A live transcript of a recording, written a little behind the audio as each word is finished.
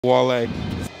Walleye.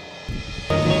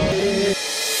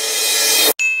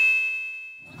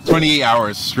 28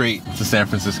 hours straight to San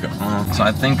Francisco. So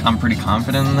I think I'm pretty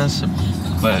confident in this,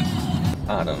 but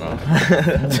I don't know.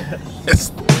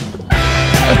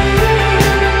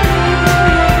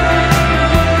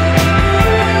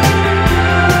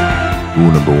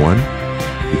 Rule number 1,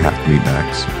 you have to meet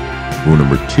Max. Rule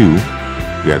number 2, you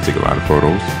gotta take a lot of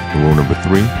photos. And rule number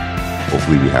 3,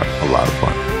 hopefully we have a lot of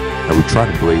fun. And we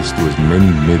try to blaze through as many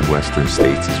Midwestern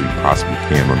states as we possibly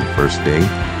can on the first day.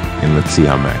 And let's see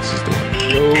how Max is doing.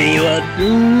 Yo,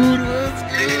 dude, what's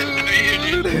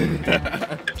good?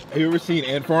 Have you ever seen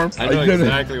Ant Farm? I know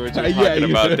exactly what you're talking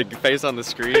about. The face on the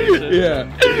screen and shit. Yeah.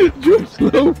 George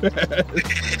Lopez.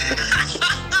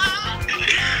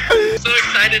 So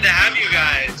excited to have you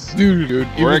guys. Dude.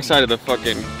 We're excited to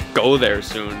fucking go there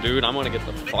soon, dude. I'm gonna get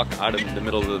the fuck out of the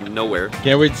middle of nowhere.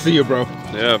 Can't wait to see you, bro.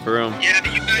 Yeah, for real. Yeah,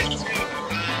 you guys too.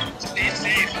 Stay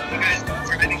safe. You guys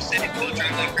are heading scenic. We'll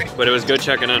drive like crazy. But it was good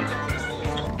checking in.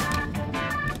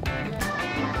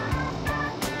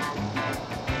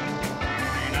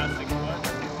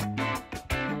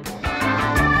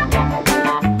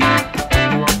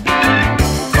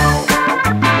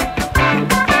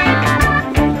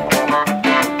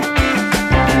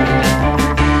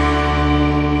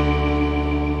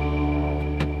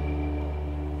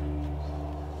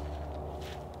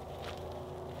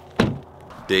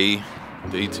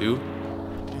 Day 2.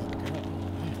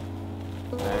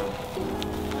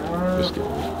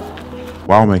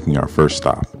 While making our first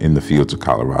stop in the fields of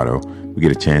Colorado, we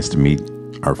get a chance to meet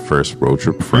our first road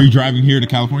trip Are friend. you driving here to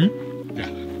California? Yeah.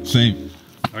 Same.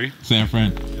 Are you? San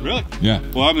Fran. Really? Yeah.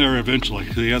 Well, I'm there eventually.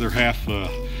 The other half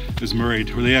is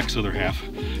married, or the ex-other half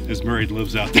is married and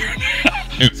lives out there.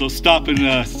 So stop in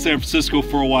San Francisco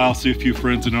for a while, see a few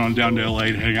friends, and on down to LA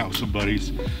to hang out with some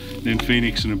buddies. Then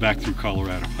Phoenix, and then back through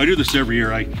Colorado. I do this every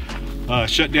year. I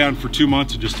shut down for 2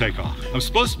 months and just take off. I'm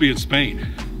supposed to be in Spain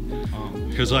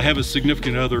because I have a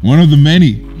significant other. One of the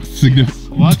many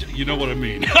significant. Well, you know what I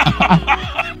mean.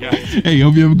 Yeah. Hey,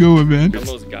 hope you have a good one, man. One of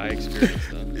those guy experience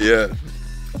stuff. Yeah.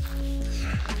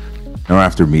 Now,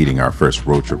 after meeting our first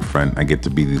road trip friend, I get to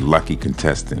be the lucky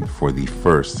contestant for the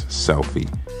first selfie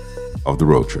of the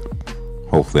road trip.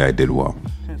 Hopefully I did well.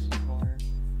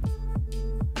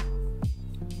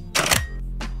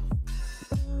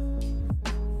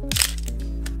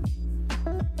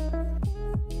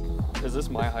 Is this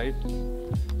my height?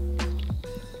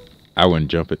 I wouldn't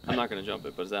jump it. I'm not gonna jump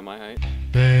it, but is that my height?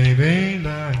 Baby,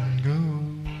 night goes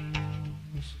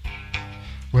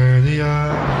where the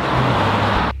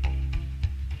eye.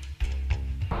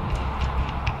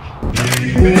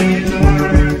 Baby,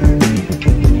 night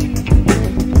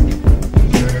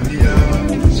where the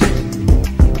eyes.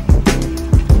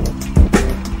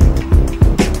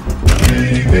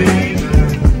 Baby,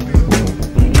 night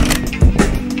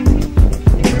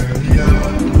where the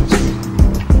eyes.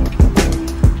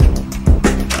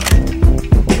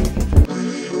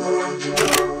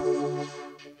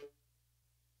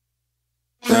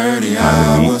 Time to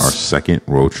meet our second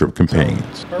road trip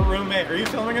companions. Her roommate, are you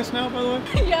filming us now, by the way?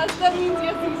 Yes, that means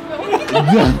yes, he's filming.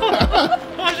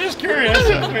 I was just curious.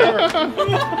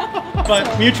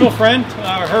 But mutual friend,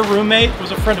 her roommate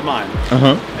was a friend of mine,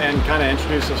 and kind of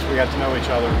introduced us. We got to know each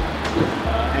other,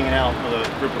 hanging out with a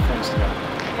group of friends together.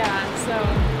 Yeah, so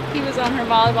he was on her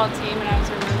volleyball team and I was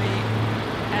her roommate.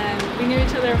 And we knew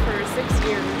each other for 6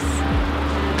 years.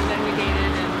 And then we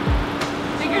dated and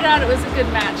figured out it was a good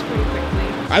match pretty quickly.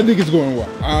 I think it's going well.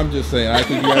 I'm just saying. I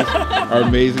think you guys are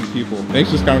amazing people. Thanks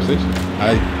for this conversation.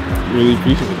 I really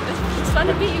appreciate it. It's fun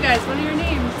to meet you guys. What are your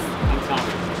names? I'm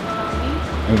Tommy.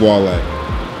 And Walleye.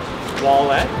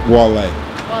 Wallette? Walleye.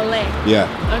 Wale. Yeah.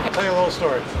 Okay. I'll tell you a little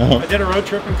story. I did a road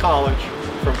trip in college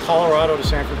from Colorado to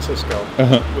San Francisco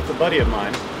with a buddy of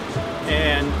mine.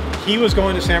 And he was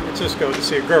going to San Francisco to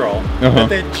see a girl that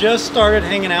they just started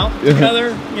hanging out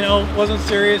together. You know, wasn't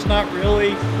serious, not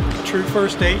really a true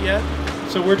first date yet.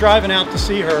 So we're driving out to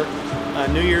see her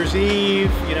New Year's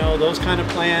Eve, you know, those kind of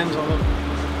plans.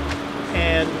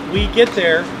 And we get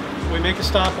there, we make a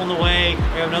stop on the way.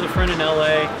 We have another friend in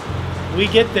LA. We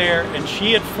get there and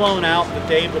she had flown out the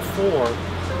day before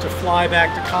to fly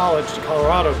back to college to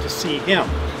Colorado to see him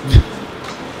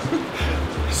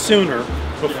sooner,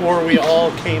 before we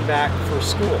all came back for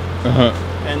school.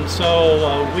 And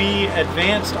so we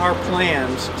advanced our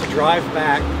plans to drive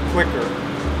back quicker,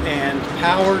 and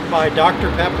powered by Dr.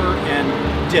 Pepper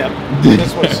and dip.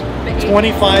 This was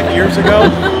 25 years ago,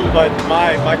 but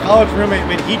my college roommate, I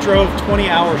mean, he drove 20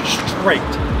 hours straight.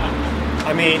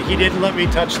 I mean, he didn't let me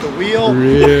touch the wheel.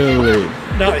 Really?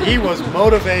 No, he was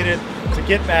motivated to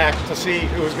get back to see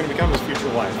who was going to become his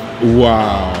future wife.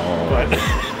 Wow. But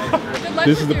Good luck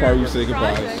This with is the your part we say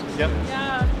goodbyes. project. yep,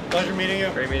 Yeah. pleasure meeting you.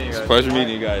 Great meeting you guys. Pleasure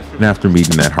meeting you guys. And after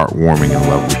meeting that heartwarming and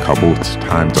lovely couple, it's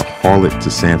time to haul it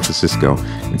to San Francisco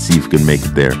and see if we can make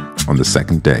it there on the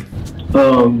second day.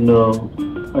 No.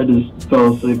 I just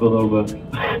fell asleep a little bit.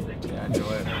 Yeah, enjoy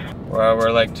it. Well,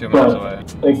 we're like 2 minutes away.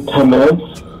 Like 10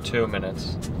 minutes? 2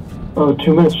 minutes. Oh,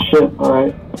 2 minutes? Shit,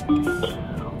 alright.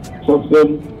 Sounds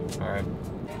good. Alright.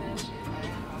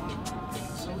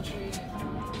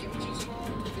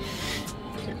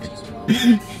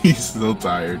 He's still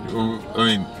tired. I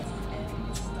mean,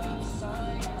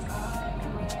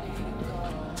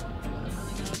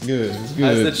 good. It's good.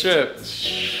 How's the trip?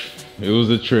 It was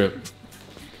a trip.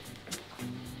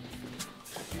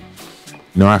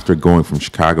 You know, after going from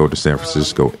Chicago to San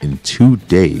Francisco in 2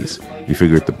 days, we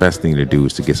figured the best thing to do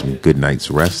is to get some good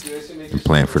night's rest and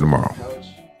plan for tomorrow.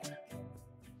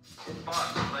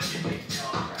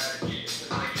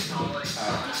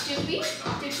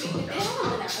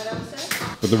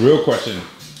 But the real question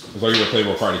is, are you a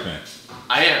Playboy Party fan?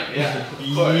 I am, yeah.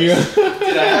 Of course.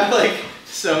 Dude, I have like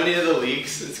so many of the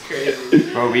leaks. It's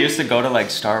crazy. Bro, we used to go to like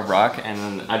Star Rock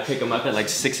and I'd pick them up at like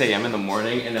 6 a.m. in the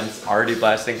morning and I'm already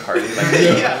blasting Cardi. Like,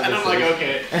 Yeah, and I'm like,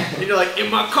 okay. And you're like,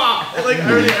 in my car. Like,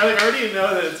 I already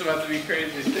know that it's about to be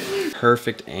crazy.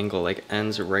 perfect angle, like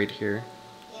ends right here.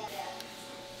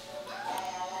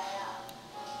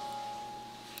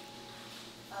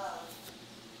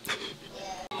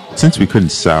 Since we couldn't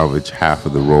salvage half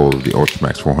of the roll of the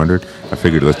Ultramax 400, I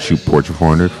figured let's shoot Portrait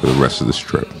 400 for the rest of this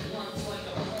trip.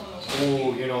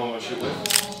 Ooh, you know what I'm gonna shoot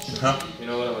with? Huh? You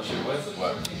know what I'm gonna shoot with?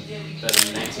 What? That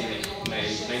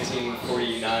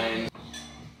 1949. You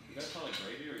guys call it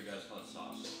gravy or you guys call it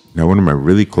sauce? Now, one of my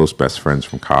really close best friends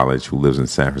from college who lives in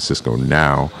San Francisco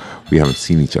now, we haven't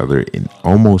seen each other in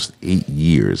almost 8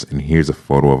 years, and here's a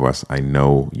photo of us. I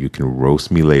know you can roast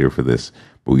me later for this,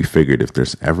 but we figured if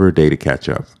there's ever a day to catch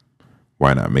up,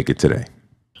 why not make it today?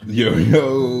 Yo,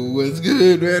 what's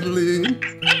good, Madeline?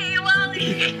 Hey,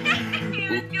 Wally.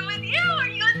 What's good with you? Are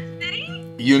you in the city?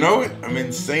 You know it. I'm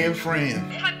in San Fran.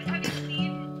 Have you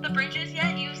seen the bridges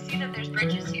yet? You see that there's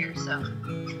bridges here, so.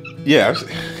 Yeah.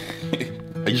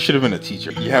 You should have been a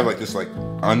teacher. You have like this like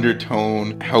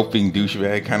undertone, helping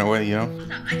douchebag kind of way, you know?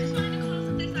 So I just wanted to call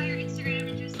something on your Instagram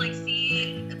and just like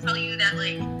see and tell you that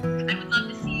like I would love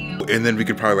to see you. And then we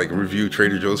could probably like review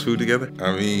Trader Joe's food together.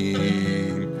 I mean,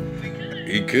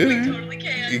 we could. We totally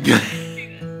can. You could.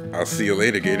 I'll see you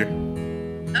later, Gator.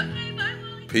 Okay, bye,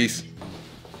 Wally. Peace.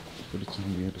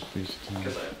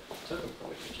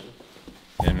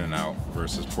 In and Out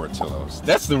versus Portillo's.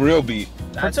 That's the real beat.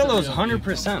 Portillo's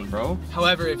 100%, bro.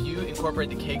 However, if you incorporate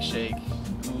the cake shake,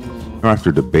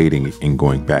 After debating and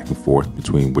going back and forth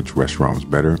between which restaurant was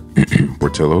better,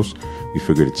 Portillo's, we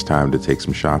figured it's time to take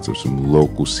some shots of some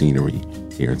local scenery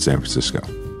here in San Francisco.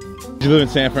 Did you live in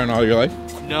San Fran all your life?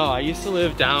 No, I used to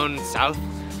live down south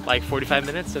like 45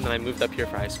 minutes and then I moved up here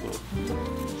for high school.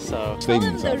 So Stayed Tell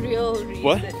in them South. the real reason,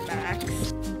 What?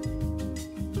 Max.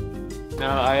 no,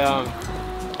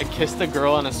 I kissed a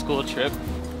girl on a school trip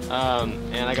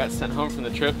and I got sent home from the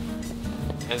trip.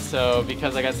 And so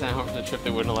because I got sent home from the trip, they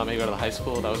wouldn't allow me to go to the high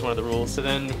school. That was one of the rules. So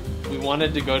then we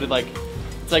wanted to go to like,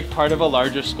 it's like part of a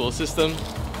larger school system.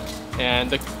 And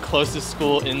the closest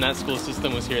school in that school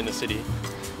system was here in the city.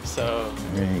 So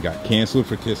Man, got canceled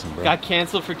for kissing, bro. got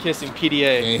canceled for kissing,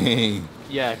 PDA. Dang.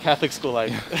 Yeah, Catholic school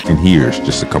life. And here's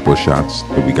just a couple of shots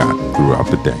that we got throughout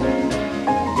the day.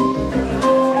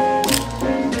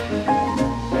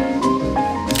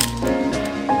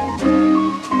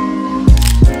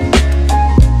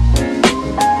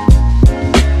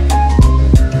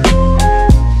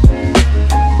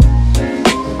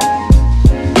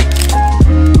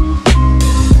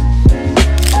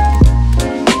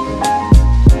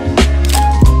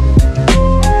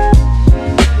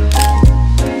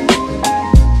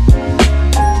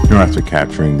 After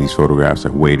capturing these photographs, I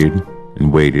waited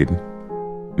and waited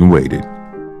and waited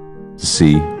to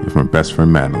see if my best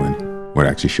friend Madeline would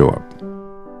actually show up.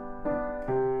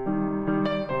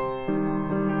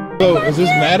 Oh, is this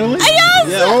Madeline? Yes!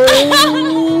 Yeah.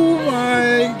 Oh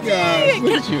my gosh.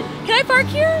 Look at you. Can I park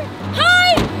here?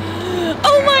 Hi!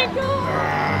 Oh my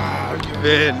god!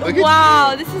 Man, look at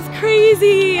Wow, this is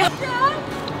crazy.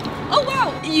 Oh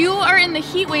wow, you are in the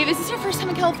heat wave. Is this your first time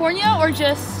in California or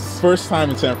just? First time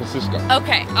in San Francisco.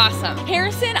 Okay, awesome.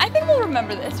 Harrison, I think we'll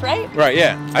remember this, right? Right,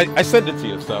 yeah. I sent it to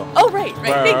you, so. Oh, right,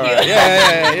 thank you.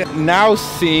 Yeah. Now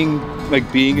seeing, like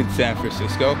being in San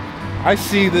Francisco, I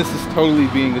see this as totally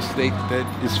being a state that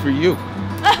is for you.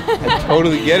 I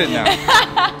totally get it now.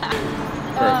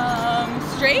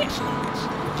 Straight?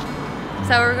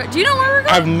 that where we're going? Do you know where we're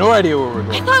going? I have no idea where we're I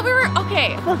going. thought we were,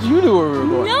 okay. I thought you knew where we were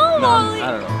going. No, Molly.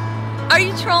 I don't know. Are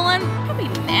you trolling? Probably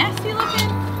nasty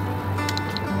looking.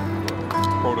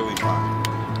 Totally fine.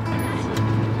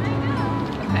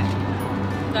 Okay.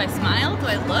 Do I smile? Do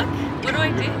I look? What do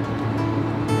I do?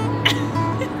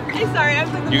 I'm sorry, I'm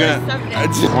like the You're worst gonna, subject. I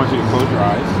just want you to close your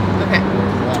eyes. Okay.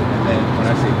 And then when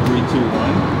I say 3, 2, 1,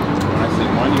 when I say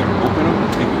 1, you're gonna open them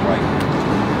and think of like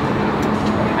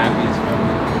the happiest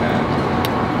memory you've had.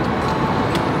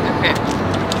 Okay.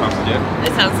 Sounds legit?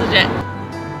 It sounds legit.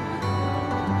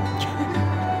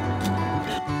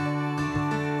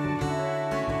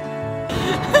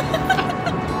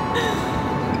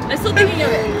 I'm still thinking of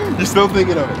it. You're still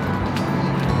thinking of it.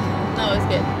 No, it was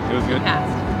good. It was good?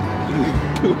 Passed.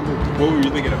 What were you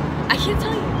thinking of? I can't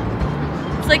tell you.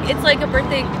 It's like a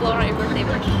birthday, blowing out your birthday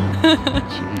bush.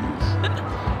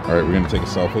 Alright, we're gonna take a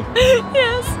selfie.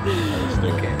 Yes. Let's do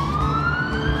it.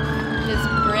 This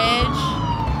bridge.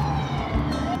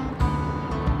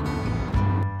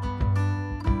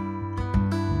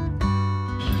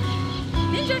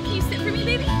 Ninja, can you sit for me,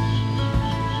 baby?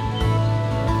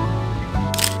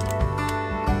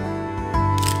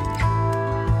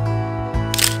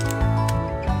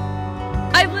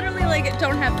 I literally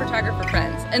don't have photographer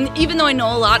friends, and even though I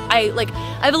know a lot, I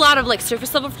have a lot of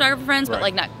surface level photographer friends, but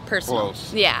not personal.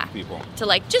 Close yeah. people. To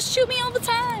just shoot me all the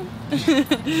time.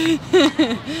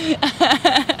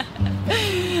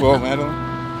 Well, Madeline,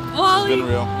 Wally, it's been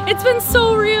real. It's been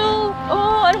so real.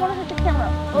 Oh, I don't want to hit the camera.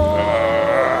 Oh,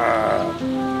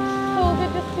 so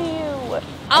good to see you.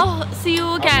 I'll see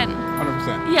you again.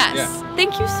 100%. Yes. Yeah.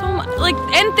 Thank you so much.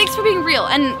 And thanks for being real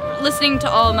and listening to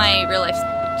all my real life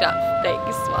stuff.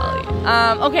 Thanks, Wally.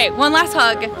 Okay, one last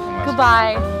hug.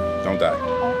 Goodbye. Don't die.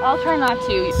 I'll try not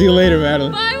to. See you later,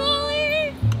 Madeline. Bye,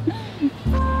 Wally.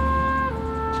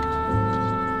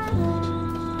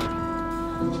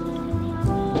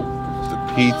 The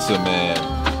pizza man.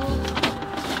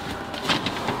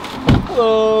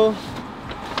 Hello.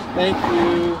 Thank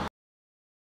you.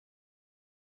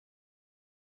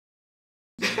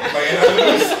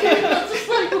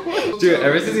 Dude,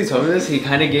 ever since he told me this, he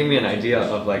kind of gave me an idea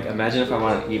of imagine if I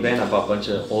went on eBay and I bought a bunch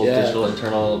of old digital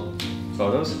internal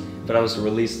photos, but I was to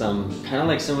release them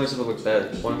kind of similar to what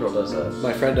that one girl does.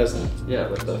 My friend does that. Yeah,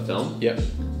 with the film. Yep.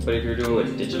 But if you're doing it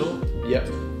with digital. Yep.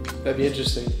 That'd be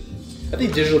interesting. I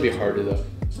think digital would be harder though.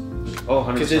 Oh,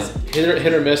 100%. Because it's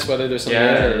hit or miss whether there's something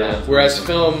there or not. Whereas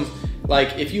film,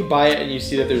 if you buy it and you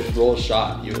see that there's roll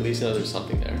shot, you at least know there's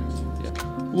something there.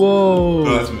 Whoa.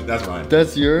 Oh, that's mine.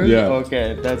 That's yours? Yeah.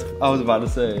 Okay, I was about to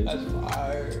say. That's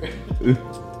fire.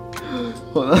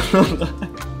 Hold on.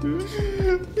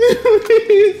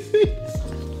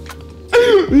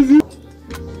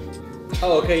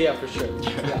 Oh, okay, yeah, for sure.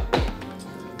 Yeah.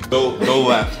 Go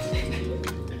left.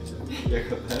 Yeah,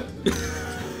 go left.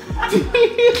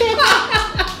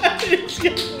 It's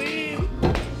clean.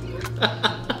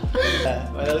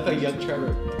 I look like young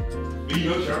Trevor.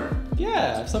 You know Trevor?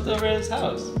 Yeah, I've slept over at his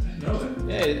house. I didn't know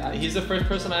that. Yeah, he's the first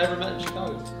person I ever met in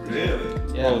Chicago.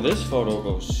 Really? Yeah. Oh, this photo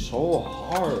goes so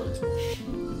hard.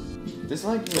 This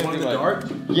might be The one in the dark?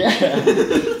 Yeah.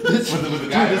 This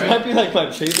might be my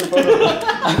favorite photo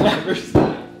I've ever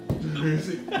seen.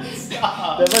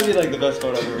 Stop. That might be the best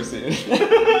photo I've ever seen.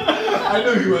 I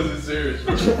knew he wasn't serious.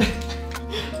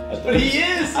 But he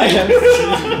is! I am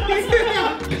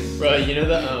serious. Bro, you know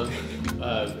the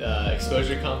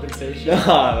exposure compensation?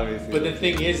 Let me see. But the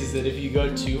thing is that if you go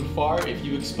too far, if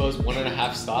you expose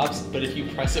 1.5 stops, but if you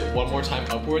press it one more time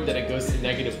upward, then it goes to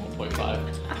negative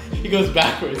 1.5. It goes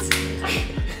backwards.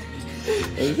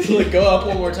 So go up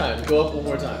one more time. Go up one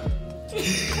more time.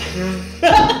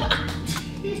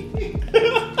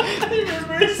 They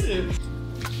reverse it.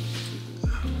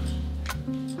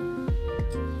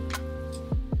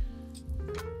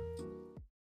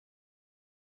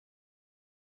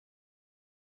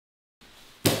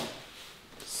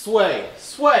 Sway,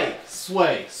 sway,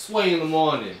 sway, sway in the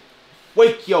morning.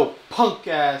 Wake your punk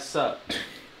ass up.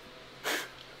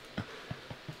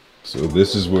 So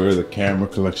this is where the camera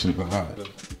collection lies.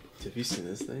 Have you seen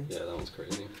this thing? Yeah, that one's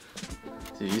crazy.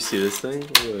 Did you see this thing?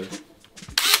 Look at this.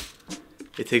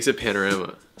 It takes a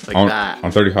panorama like on, that.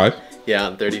 On 35? Yeah,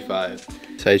 on 35.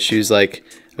 So I choose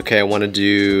okay, I want to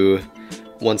do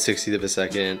 1/60th of a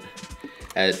second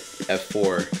at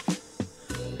f4,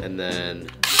 and then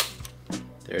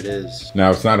there it is. Now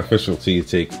it's not official till you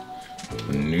take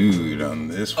nude on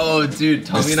this one. Oh, dude,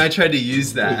 Tommy and I tried to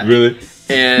use that. Really?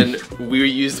 And we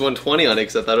used 120 on it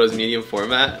because I thought it was medium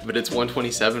format, but it's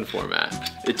 127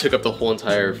 format. It took up the whole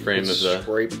entire frame of the...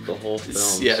 Scraped the whole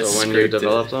film. Yeah, so when you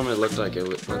developed them, it looked like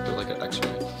an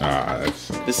X-ray. That's...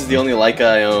 This is the only Leica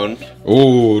I own.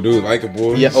 Oh, dude, Leica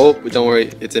boys. Yeah, oh, don't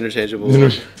worry, it's interchangeable.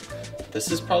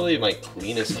 This is probably my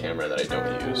cleanest camera that I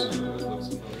don't use.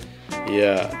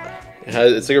 Yeah,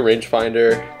 it's like a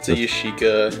rangefinder. It's a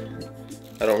Yashica.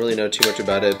 I don't really know too much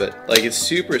about it, but like it's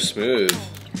super smooth.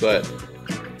 But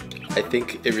I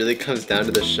think it really comes down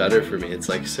to the shutter for me. It's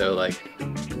like so like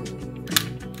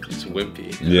it's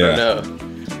wimpy. Yeah. I don't know.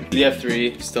 The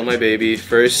F3, still my baby.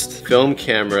 First film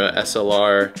camera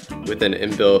SLR with an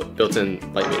built-in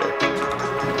light meter.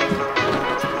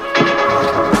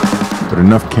 But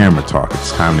enough camera talk,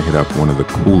 it's time to hit up one of the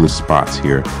coolest spots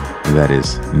here, and that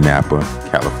is Napa,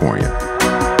 California.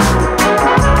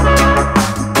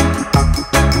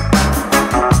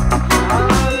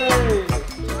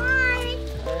 Hi,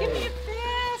 give me a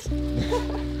fist.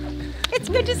 It's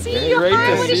good to see you.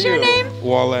 Hi, what is your name?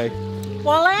 Wale.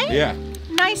 Wale? Yeah.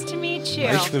 Nice to meet you.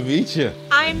 Nice to meet you.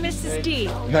 I'm Mrs. D.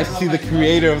 Nice to see the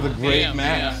creator of the great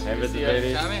Max.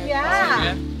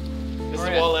 Yeah. This is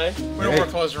Wale. We don't wear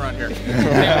clothes around here.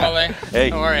 Hey, Wale. Hey.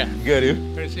 How are you? Good, dude.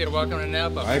 Good to see you. Welcome to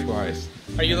Napa. Likewise.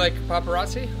 Are you like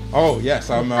paparazzi? Oh, yes,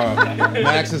 I'm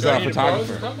Max's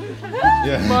photographer.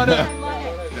 Yeah.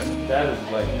 That is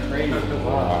like crazy.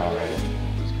 Wow.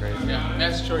 It's crazy. Yeah,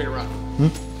 Max will show you around.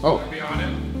 Oh.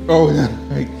 Oh,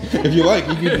 if you like,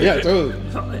 you can, yeah,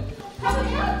 totally.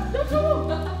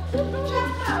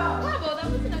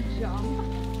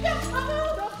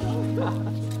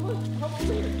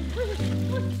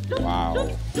 Wow.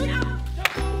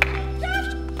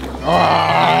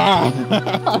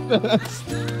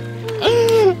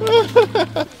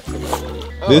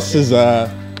 This is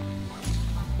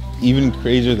even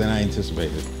crazier than I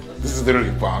anticipated. This is literally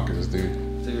bonkers, dude.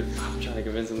 Dude, I'm trying to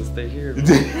convince him to stay here.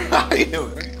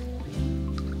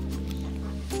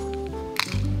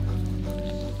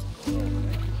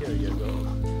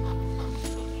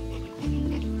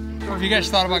 Have you guys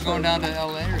thought about going down to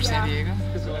LA or San Diego?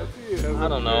 I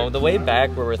don't know. The way back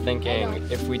we were thinking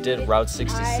if we did Route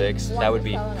 66, that would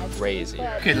be crazy.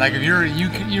 Okay, like if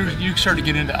you start to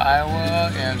get into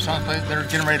Iowa and some place they're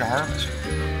getting ready to harvest,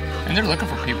 and they're looking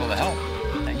for people to help.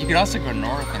 You could also go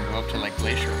north and go up to like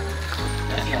Glacier,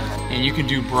 and you can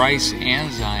do Bryce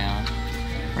and Zion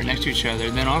right next to each other.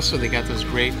 And then also they got those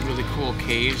great, really cool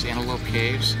caves, Antelope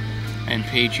Caves, in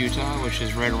Page, Utah, which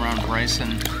is right around Bryce.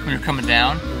 And when you're coming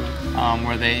down,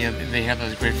 where they have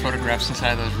those great photographs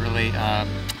inside those really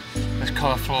those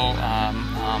colorful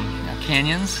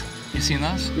canyons. You seen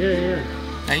those? Yeah.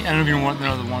 I don't know if you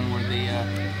know the one where they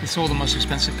sold the most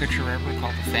expensive picture ever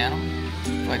called the Phantom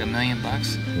for like $1 million.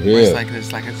 Yeah. It's like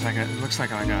this, it looks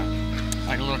like a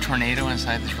little tornado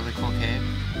inside this really cool cave.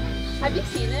 Have you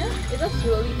seen it? It looks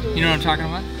really cool. You know what I'm talking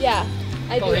about? Yeah,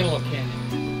 I do. Oh, Antelope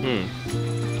Canyon.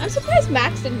 I'm surprised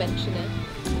Max didn't mention it.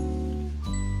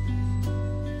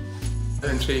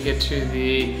 Until you get to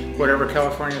the whatever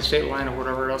California state line or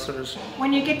whatever else it is.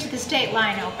 When you get to the state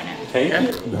line, open it. Thank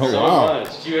you Oh, so wow.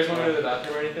 much. Do you guys want to go to the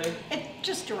bathroom or anything? It's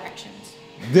just directions.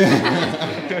 I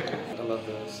love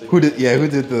the Who did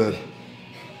the...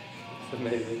 It's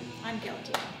amazing. I'm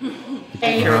guilty. Be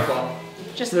careful.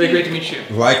 Just really great to meet you.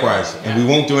 Likewise, and we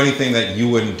won't do anything that you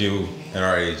wouldn't do at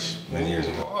our age many years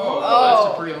ago. Oh,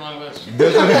 that's a pretty long list.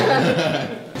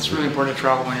 It's really important to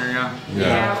travel when you're young.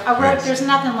 Yeah, there's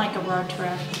nothing like a road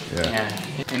trip. Yeah.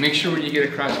 And make sure when you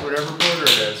get across whatever border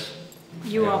it is,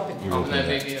 You open it. open that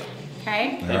big deal.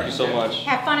 Okay? Thank you so much.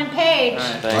 Have fun in Page.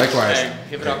 Likewise. Hey,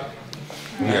 give it up.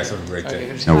 You guys have a great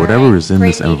day. Now, whatever is in Great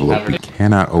this envelope, we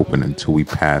cannot open until we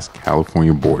pass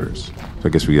California borders. So I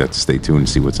guess we got to stay tuned and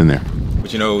see what's in there.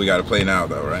 But you know what we got to play now,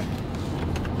 though, right?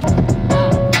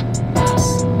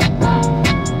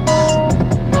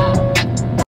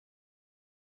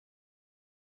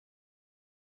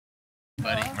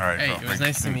 Buddy. All right, Hey, bro. it was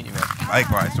nice to meet you, man.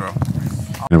 Likewise, bro.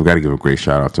 And I've got to give a great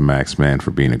shout out to Max, man,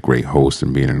 for being a great host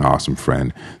and being an awesome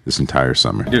friend this entire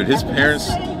summer. Dude, his parents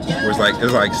was like the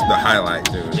highlight,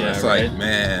 dude. Yeah, It's right? like,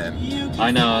 man.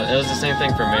 I know. It was the same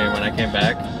thing for me when I came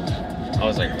back. I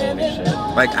was like, holy shit.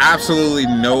 Like, absolutely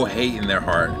no hate in their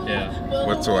heart Yeah.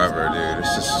 whatsoever, dude.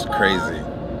 It's just crazy.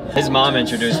 His mom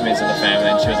introduced me to the family,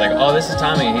 and she was like, "Oh, this is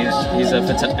Tommy. He's a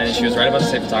and she was right about to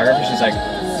say photographer. She's like,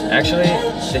 "Actually,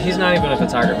 he's not even a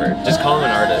photographer. Just call him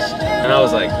an artist." And I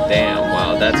was like, "Damn,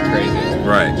 wow, that's crazy."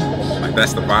 Right. Like,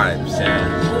 that's the vibes.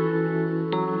 Yeah.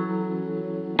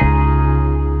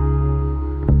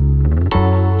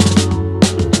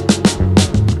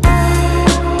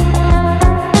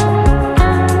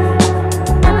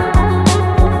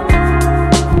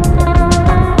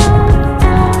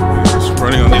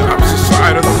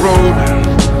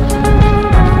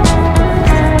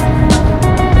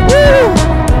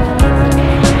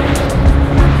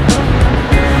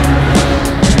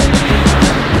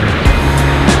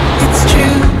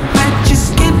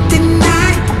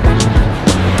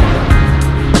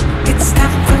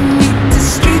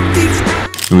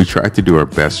 And we tried to do our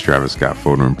best Travis Scott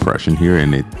photo impression here,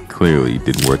 and it clearly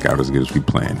didn't work out as good as we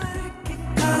planned.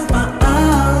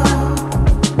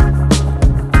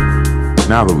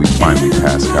 Now that we finally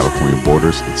passed California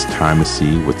borders, it's time to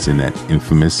see what's in that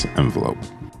infamous envelope.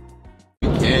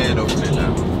 We can open it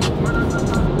now.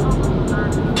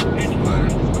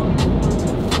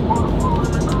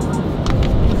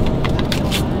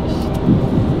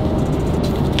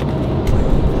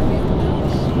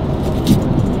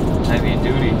 Heavy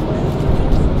duty.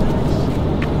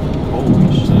 Holy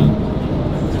shit.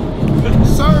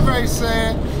 Survey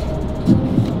said.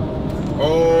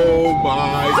 Oh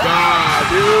my God,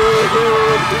 dude.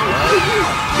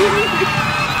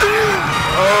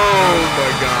 Oh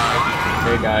my God.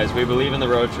 Hey guys, we believe in the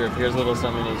road trip. Here's a little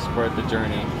something to support the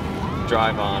journey.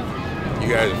 Drive on. You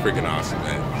guys are freaking awesome,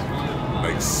 man.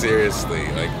 Like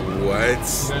seriously, like what? You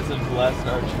guys have blessed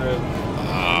our trip.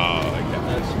 Oh my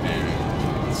gosh,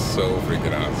 man. It's so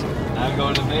freaking awesome. I'm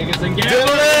going to Vegas and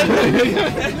gambling.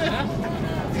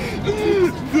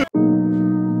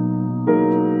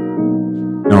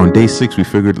 Now on day 6, we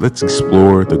figured let's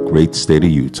explore the great state of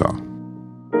Utah.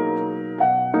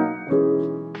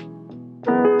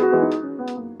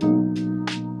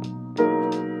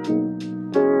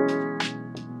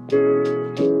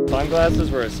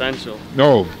 Sunglasses were essential.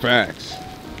 No, facts.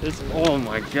 Oh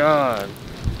my God.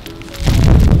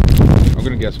 I'm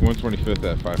gonna guess 125th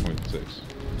at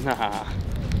 5.6. Nah.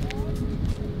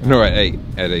 No, at 8.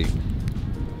 At 8.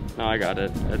 No, I got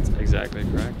it. That's exactly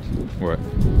correct. What?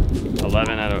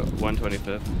 11 at a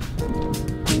 125th.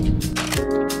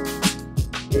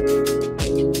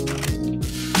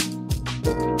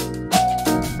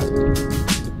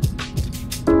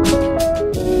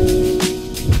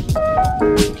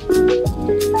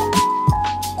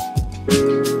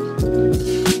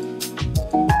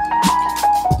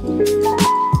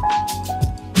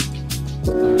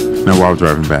 Now while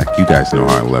driving back, you guys know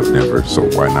how I love Denver, so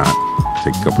why not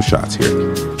take a couple shots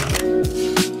here.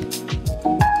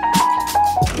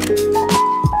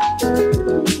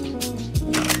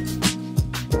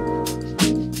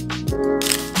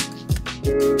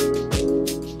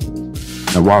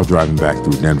 Now while driving back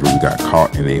through Denver, we got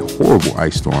caught in a horrible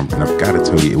ice storm, and I've got to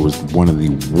tell you, it was one of the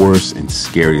worst and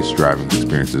scariest driving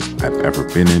experiences I've ever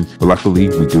been in. But luckily,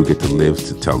 we do get to live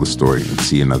to tell the story and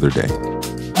see another day.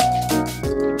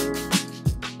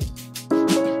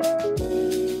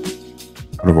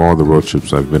 Out of all the road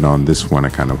trips I've been on, this one I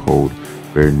kind of hold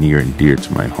very near and dear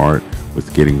to my heart,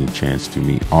 with getting a chance to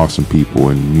meet awesome people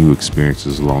and new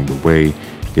experiences along the way,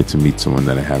 get to meet someone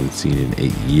that I haven't seen in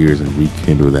 8 years and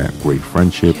rekindle that great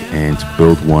friendship, and to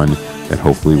build one that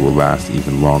hopefully will last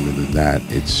even longer than that.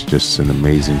 It's just an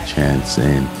amazing chance,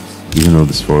 and even though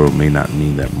this photo may not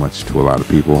mean that much to a lot of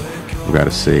people, I've got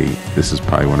to say this is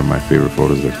probably one of my favorite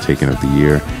photos I've taken of the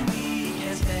year.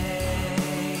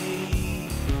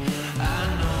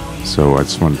 So I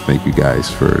just want to thank you guys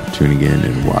for tuning in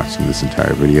and watching this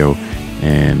entire video,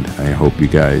 and I hope you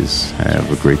guys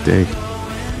have a great day.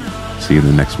 See you in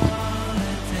the next one.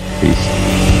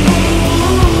 Peace.